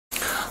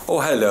Oh,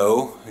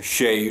 hello.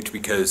 Shaved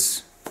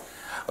because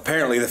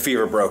apparently the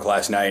fever broke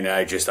last night and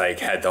I just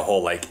had the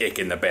whole ick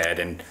in the bed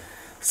and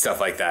stuff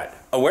like that.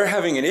 We're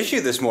having an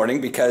issue this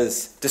morning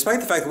because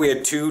despite the fact that we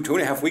had two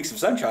and a half weeks of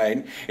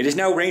sunshine, it is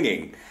now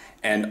raining.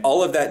 And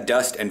all of that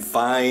dust and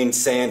fine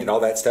sand and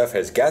all that stuff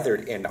has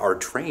gathered in our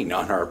train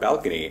on our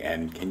balcony.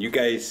 And can you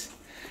guys...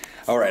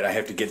 Alright, I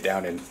have to get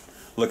down and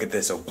look at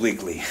this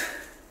obliquely.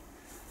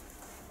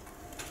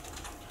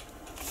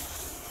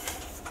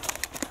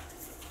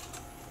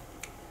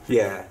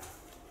 Yeah,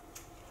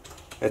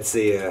 that's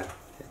the,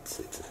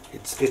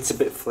 it's a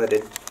bit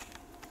flooded.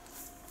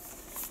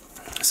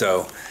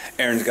 So,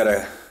 Aaron's got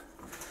a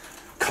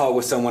call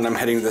with someone. I'm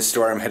heading to the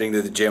store, I'm heading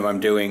to the gym, I'm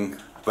doing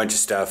a bunch of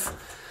stuff.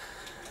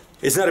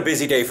 It's not a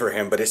busy day for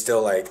him, but it's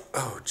still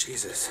oh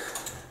Jesus.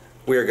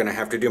 We are gonna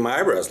have to do my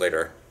eyebrows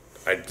later.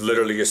 I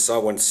literally just saw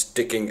one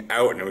sticking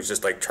out and it was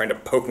just trying to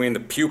poke me in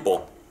the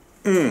pupil.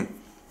 Yeah,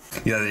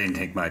 that didn't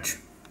take much.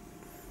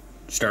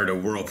 Started a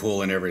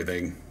whirlpool and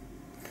everything.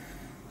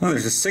 Oh,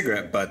 there's a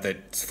cigarette butt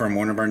that's from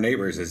one of our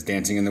neighbors is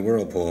dancing in the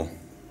whirlpool.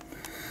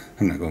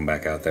 I'm not going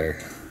back out there.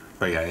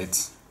 But yeah,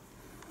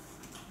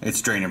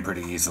 it's draining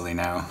pretty easily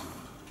now.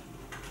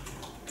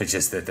 It's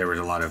just that there was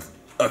a lot of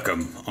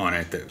uckum on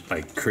it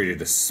that created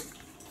this.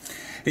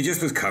 It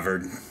just was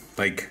covered.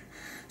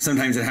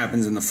 Sometimes it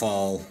happens in the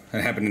fall.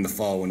 It happened in the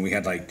fall when we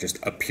had just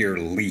a pure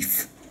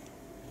leaf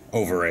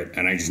over it,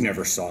 and I just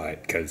never saw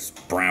it because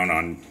brown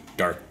on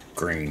dark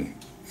green.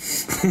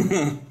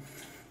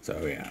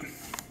 So yeah.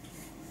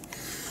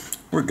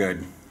 We're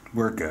good.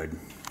 We're good.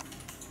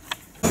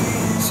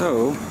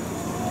 So,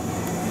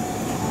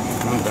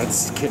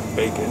 that's kit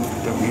bacon.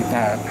 Don't need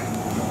that.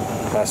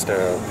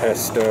 Pesto.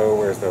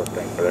 Where's the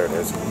thing? Oh, there it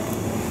is.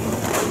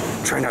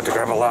 Try not to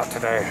grab a lot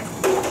today.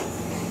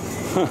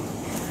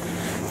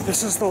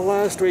 This is the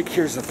last week.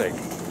 Here's the thing.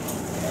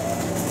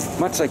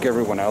 Much like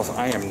everyone else,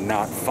 I am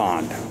not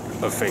fond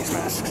of face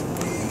masks.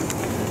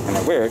 And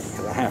I wear it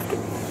because I have to.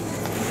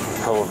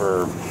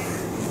 However,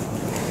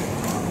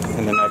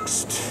 in the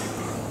next...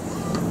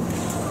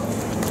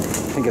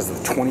 I think it's the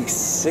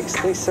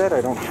 26th they said.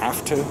 I don't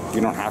have to. You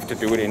don't have to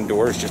do it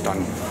indoors, just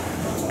on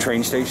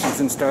train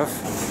stations and stuff.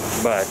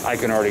 But I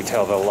can already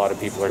tell that a lot of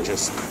people are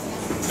just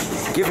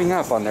giving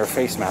up on their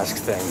face mask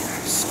thing.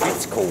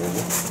 Speedskoll.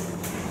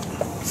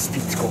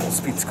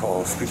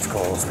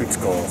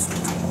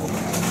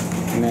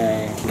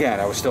 Nah. Again,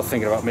 I was still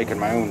thinking about making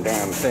my own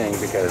damn thing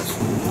because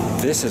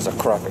this is a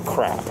crock of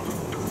crap.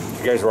 If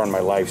you guys are on my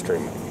live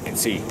stream, you can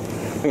see.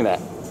 Look at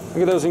that. Look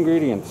at those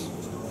ingredients.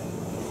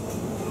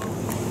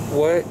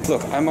 What?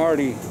 Look,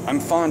 I'm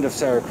fond of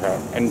sauerkraut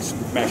and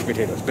mashed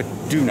potatoes, but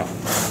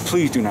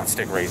please do not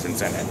stick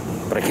raisins in it.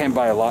 But I can't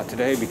buy a lot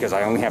today because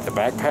I only have the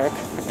backpack,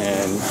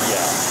 and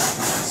yeah.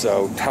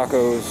 So,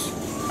 tacos,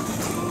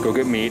 go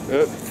get meat,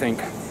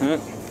 think.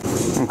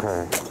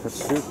 Okay,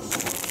 let's do.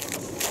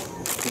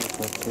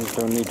 Please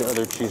don't need the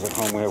other cheese at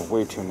home, we have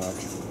way too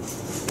much.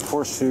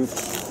 4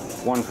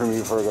 soups, 1 for me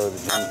before I go to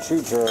the gym,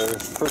 2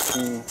 jars,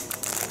 protein.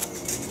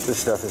 This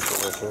stuff is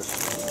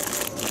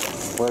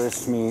delicious.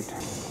 Lettuce, meat.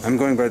 I'm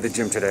going by the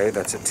gym today.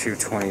 That's at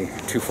 2:20,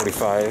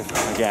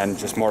 2:45. Again,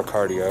 just more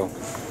cardio.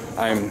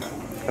 I'm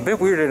a bit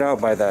weirded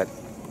out by that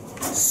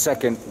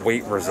second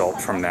weight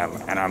result from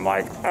them. And I'm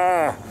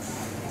I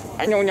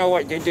don't know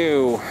what to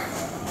do.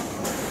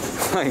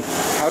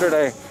 How did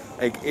I...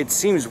 it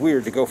seems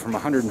weird to go from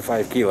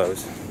 105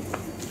 kilos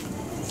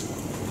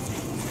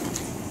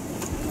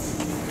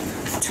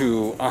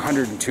to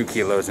 102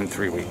 kilos in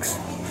 3 weeks.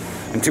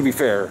 And to be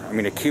fair, I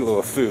mean, a kilo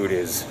of food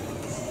is...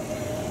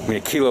 a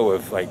kilo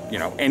of,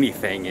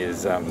 anything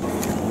is,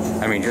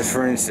 just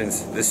for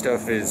instance, this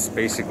stuff is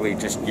basically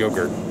just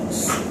yogurt.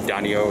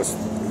 Danios.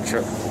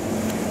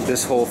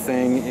 This whole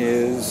thing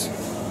is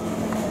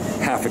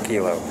half a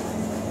kilo.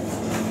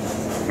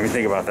 I mean,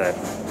 think about that.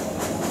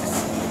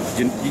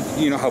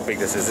 You know how big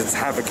this is. It's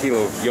half a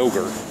kilo of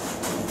yogurt.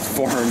 It's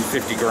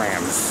 450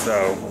 grams,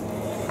 so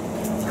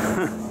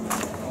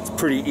it's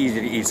pretty easy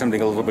to eat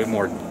something a little bit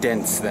more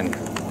dense than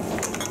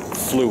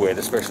fluid,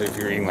 especially if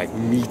you're eating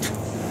meat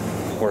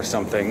or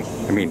something.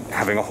 I mean,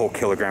 having a whole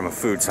kilogram of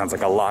food sounds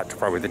like a lot to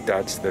probably the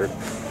Dutch. I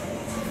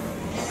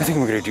think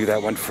we're gonna do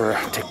that one for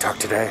TikTok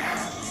today.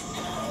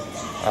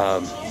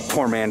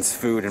 Poor man's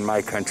food in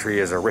my country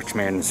is a rich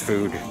man's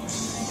food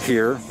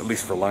here, at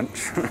least for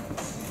lunch.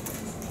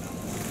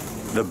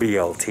 The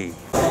BLT.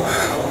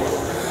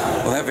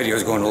 Well, that video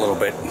is going a little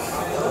bit,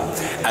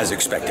 as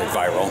expected,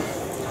 viral.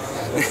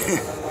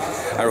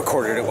 I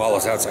recorded it while I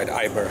was outside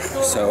Iber,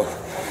 so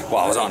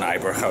while I was on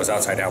Iber, I was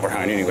outside Albert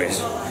Heijn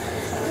anyways.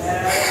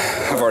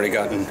 I've already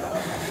gotten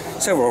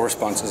several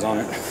responses on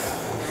it.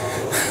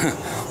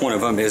 One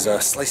of them is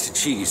sliced of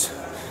cheese.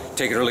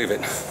 Take it or leave it.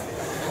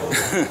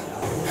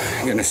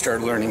 I'm gonna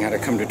start learning how to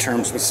come to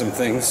terms with some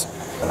things.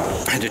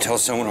 I had to tell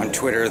someone on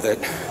Twitter that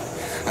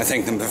I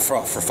thank them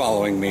for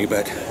following me,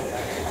 but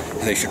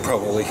they should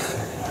probably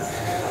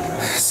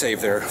save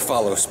their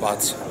follow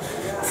spots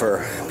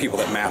for people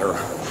that matter.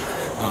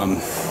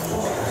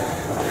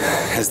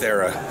 As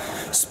they're a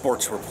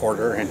sports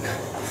reporter, and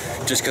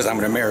just because I'm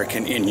an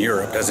American in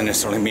Europe doesn't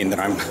necessarily mean that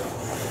I'm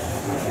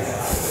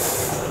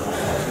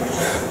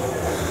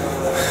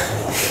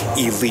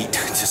elite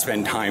to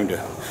spend time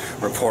to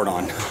report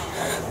on.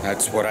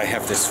 That's what I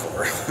have this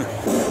for.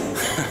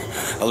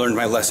 I learned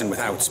my lesson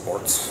without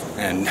sports,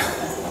 and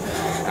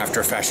after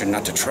a fashion,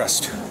 not to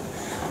trust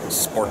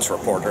sports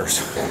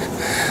reporters.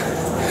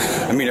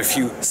 I mean, a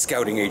few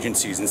scouting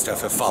agencies and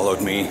stuff have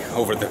followed me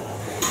over the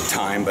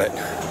time, but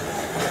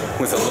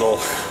with a little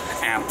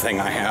app thing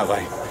I have, I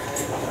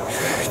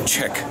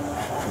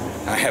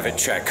have it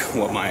check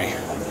what my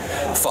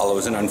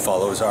follows and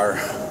unfollows are,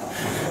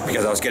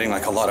 because I was getting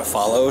like a lot of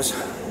follows,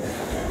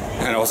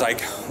 and I was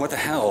like, what the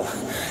hell?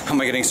 How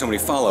am I getting so many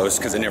follows?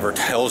 Because it never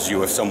tells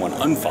you if someone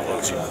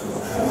unfollows you.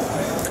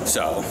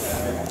 So,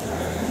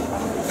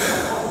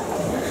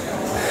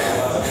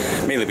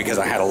 mainly because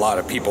I had a lot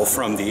of people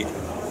from the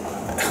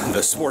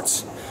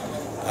sports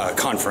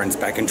conference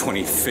back in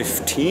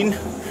 2015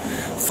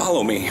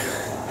 follow me,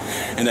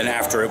 and then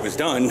after it was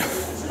done,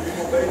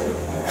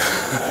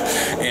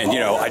 and you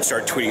know, I'd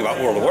start tweeting about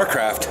World of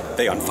Warcraft,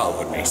 they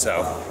unfollowed me.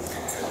 So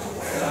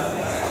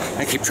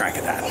I keep track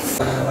of that.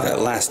 That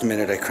last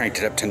minute I cranked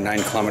it up to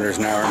 9 kilometers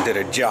an hour and did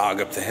a jog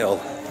up the hill,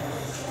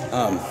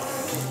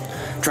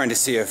 trying to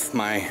see if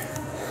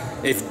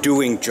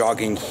doing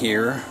jogging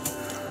here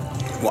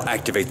will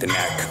activate the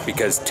neck,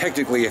 because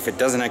technically if it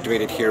doesn't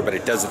activate it here but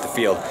it does at the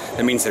field,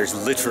 that means there's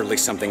literally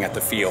something at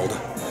the field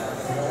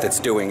that's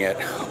doing it.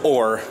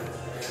 Or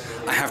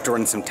I have to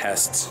run some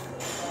tests,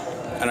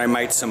 and I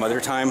might some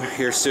other time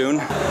here soon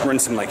run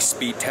some like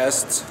speed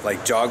tests,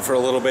 like jog for a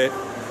little bit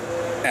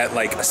at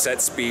like a set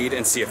speed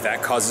and see if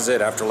that causes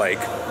it after like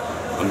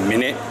a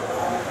minute,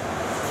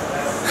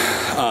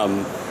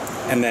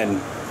 and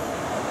then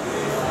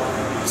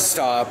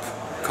stop,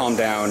 calm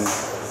down,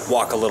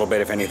 walk a little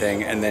bit if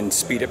anything, and then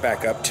speed it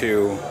back up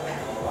to,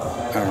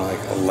 I don't know,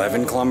 like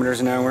 11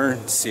 kilometers an hour,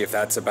 see if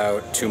that's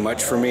about too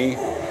much for me.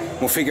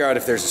 We'll figure out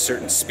if there's a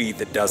certain speed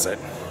that does it,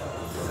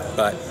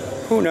 but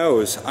who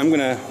knows. I'm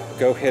gonna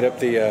go hit up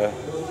the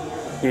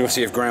I'm gonna go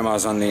see if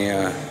Grandma's on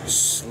the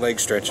leg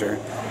stretcher.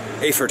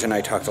 Afer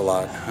tonight talked a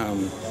lot.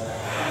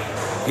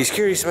 He's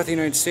curious about the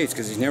United States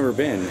because he's never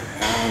been.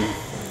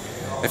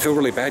 I feel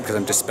really bad because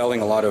I'm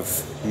dispelling a lot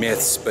of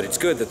myths, but it's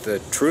good that the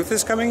truth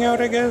is coming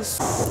out, I guess.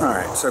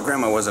 Alright, so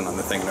Grandma wasn't on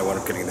the thing and I wound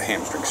up getting the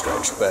hamstring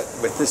stretch, but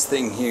with this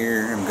thing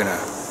here, I'm gonna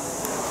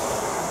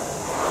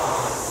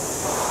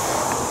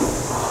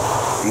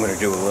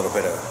do a little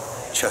bit of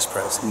chest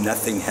press.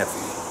 Nothing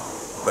heavy,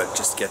 but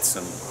just get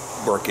some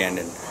work in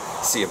and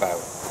see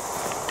about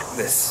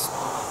this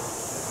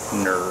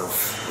nerve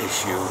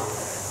issue,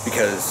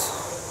 because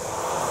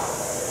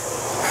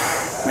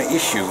my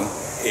issue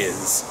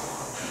is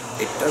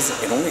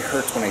it only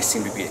hurts when I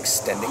seem to be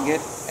extending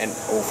it and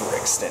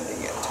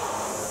overextending it,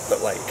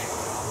 but like,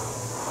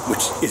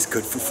 which is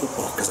good for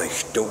football because I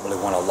don't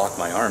really want to lock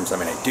my arms. I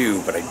mean, I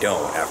do, but I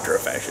don't after a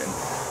fashion.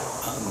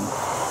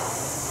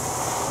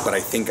 But I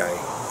think I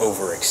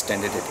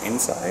overextended it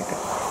inside,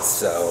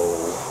 so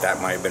that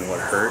might have been what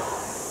hurt.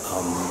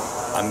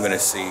 I'm gonna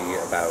see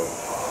about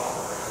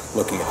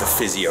looking at the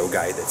physio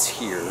guy that's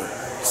here,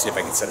 see if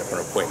I can set up an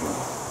appointment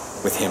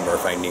with him, or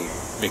if I need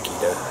Vicky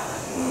to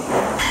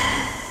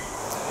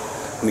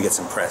let me get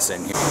some press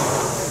in here.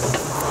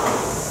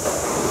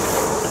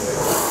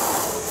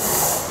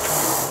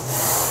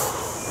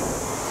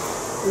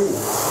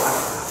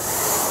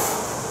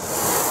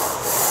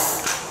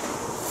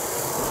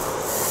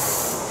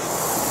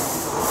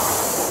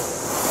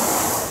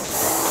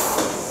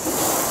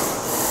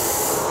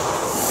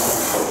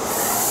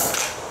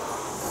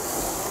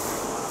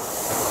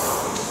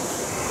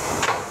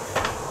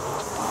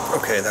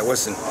 Okay, that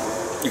wasn't,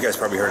 you guys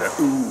probably heard it.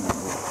 Ooh.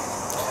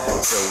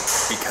 So,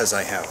 because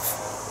I have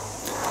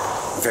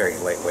very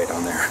lightweight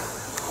on there,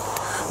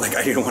 like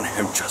I didn't want to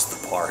have just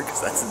the bar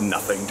because that's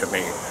nothing to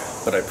me,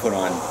 but I put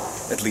on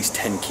at least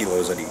 10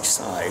 kilos on each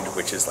side,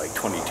 which is like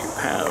 22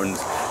 pounds,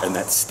 and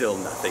that's still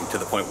nothing, to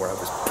the point where I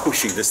was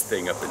pushing this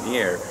thing up in the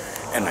air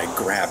and I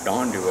grabbed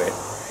onto it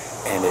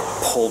and it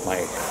pulled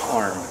my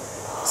arm.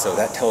 So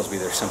that tells me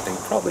there's something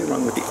probably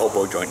wrong with the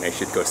elbow joint and I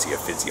should go see a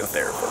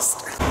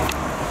physiotherapist.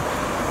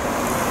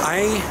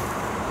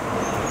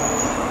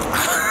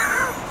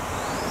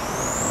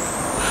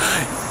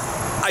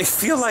 I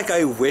feel like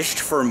I wished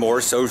for more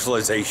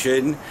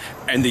socialization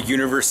and the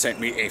universe sent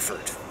me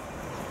Afert.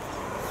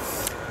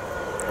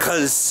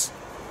 Because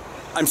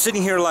I'm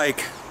sitting here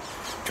like,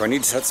 do I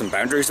need to set some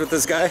boundaries with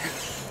this guy?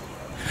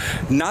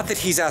 Not that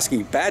he's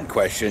asking bad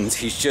questions,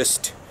 he's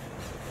just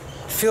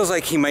feels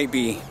like he might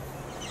be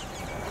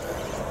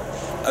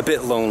a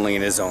bit lonely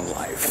in his own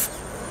life.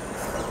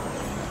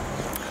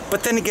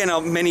 But then again,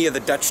 many of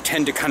the Dutch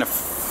tend to kind of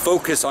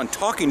focus on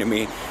talking to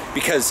me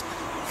because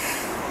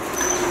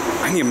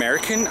I'm the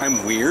American,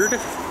 I'm weird,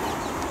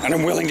 and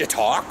I'm willing to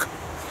talk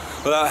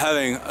without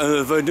having,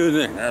 if I do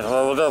this,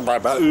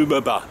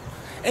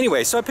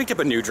 anyway, so I picked up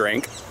a new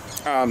drink.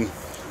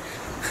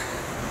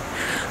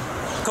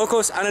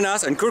 cocos,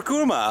 ananas, and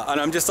curcuma. And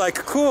I'm just like,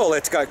 cool,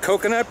 it's got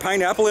coconut,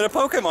 pineapple, and a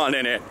Pokemon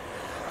in it.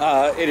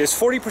 It is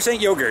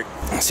 40% yogurt.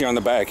 See on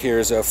the back,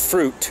 here's a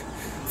fruit.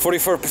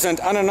 44%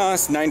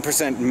 ananas,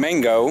 9%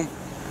 mango.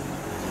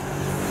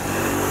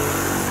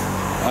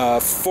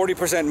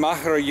 40%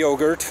 mahara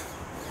yogurt.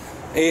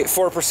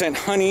 4%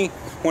 honey,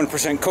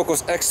 1%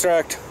 cocos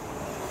extract,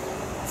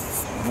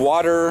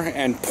 water,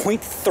 and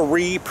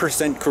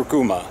 0.3%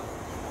 curcuma.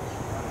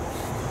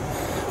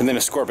 And then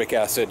ascorbic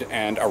acid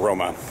and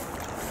aroma.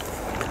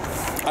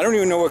 I don't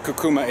even know what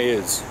curcuma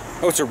is.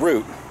 Oh, it's a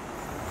root.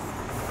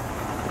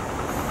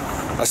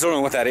 I still don't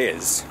know what that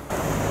is.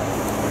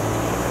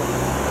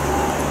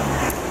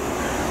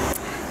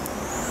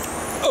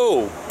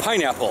 Oh,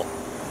 pineapple.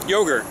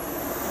 Yogurt.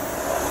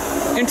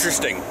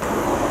 Interesting.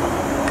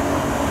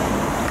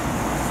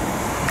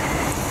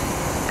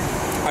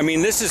 I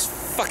mean, this is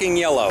fucking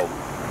yellow.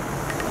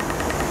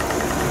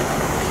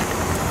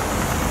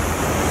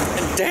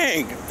 And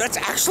dang, that's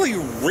actually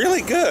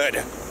really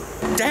good.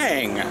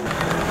 Dang.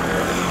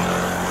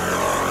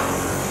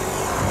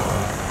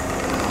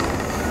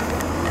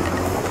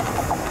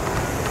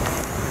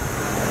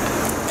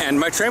 And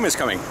my tram is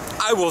coming.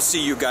 I will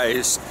see you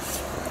guys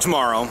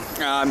tomorrow.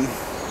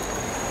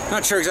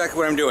 Not sure exactly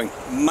what I'm doing.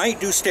 Might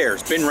do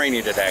stairs. Been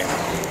rainy today,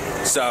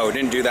 so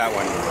didn't do that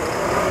one.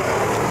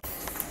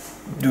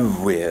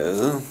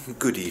 Well,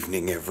 good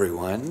evening,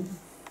 everyone.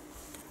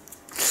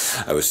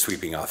 I was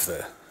sweeping off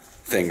the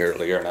thing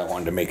earlier, and I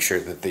wanted to make sure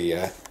that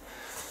the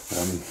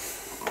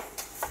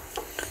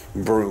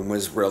broom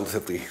was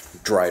relatively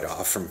dried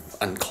off from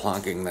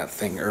unclogging that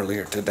thing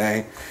earlier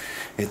today.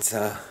 It's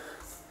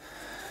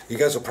you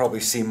guys will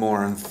probably see more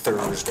on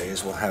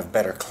Thursdays. We'll have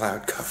better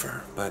cloud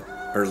cover,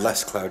 or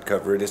less cloud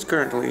cover. It is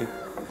currently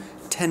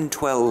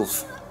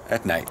 10:12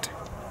 at night.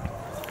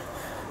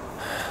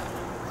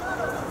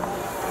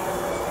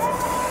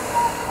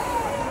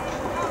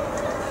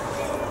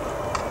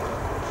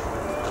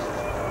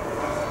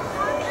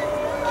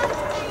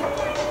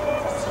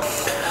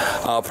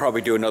 I'll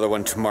probably do another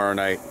one tomorrow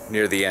night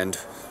near the end,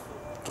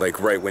 like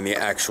right when the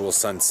actual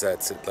sun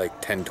sets at like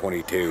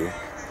 10:22.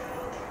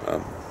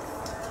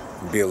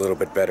 Be a little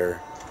bit better.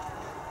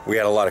 We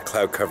had a lot of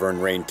cloud cover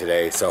and rain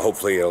today, so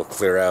hopefully it'll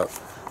clear out.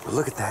 But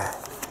look at that.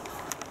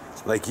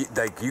 Like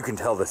you can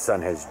tell the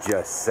sun has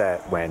just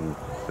set when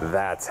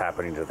that's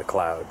happening to the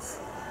clouds.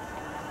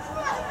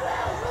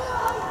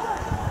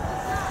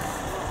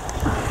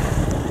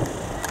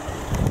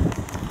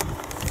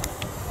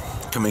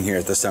 Coming here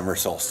at the summer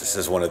solstice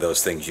is one of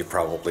those things you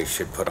probably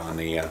should put on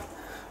the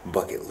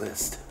bucket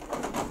list.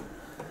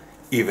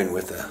 Even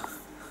with a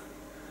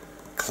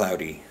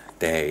cloudy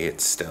day,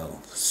 it's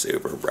still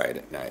super bright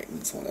at night.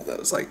 It's one of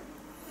those, like,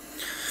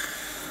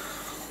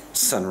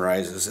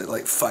 sunrises at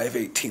like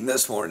 5:18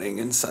 this morning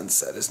and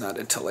sunset is not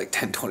until like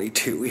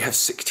 10:22. We have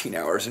 16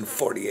 hours and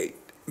 48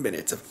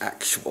 minutes of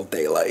actual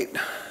daylight.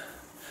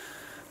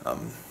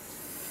 And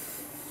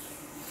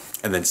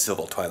then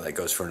civil twilight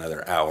goes for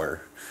another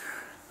hour.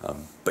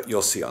 But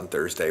you'll see on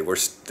Thursday.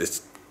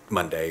 This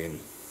Monday, and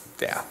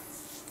yeah,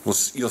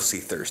 you'll see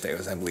Thursday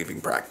as I'm leaving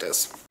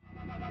practice.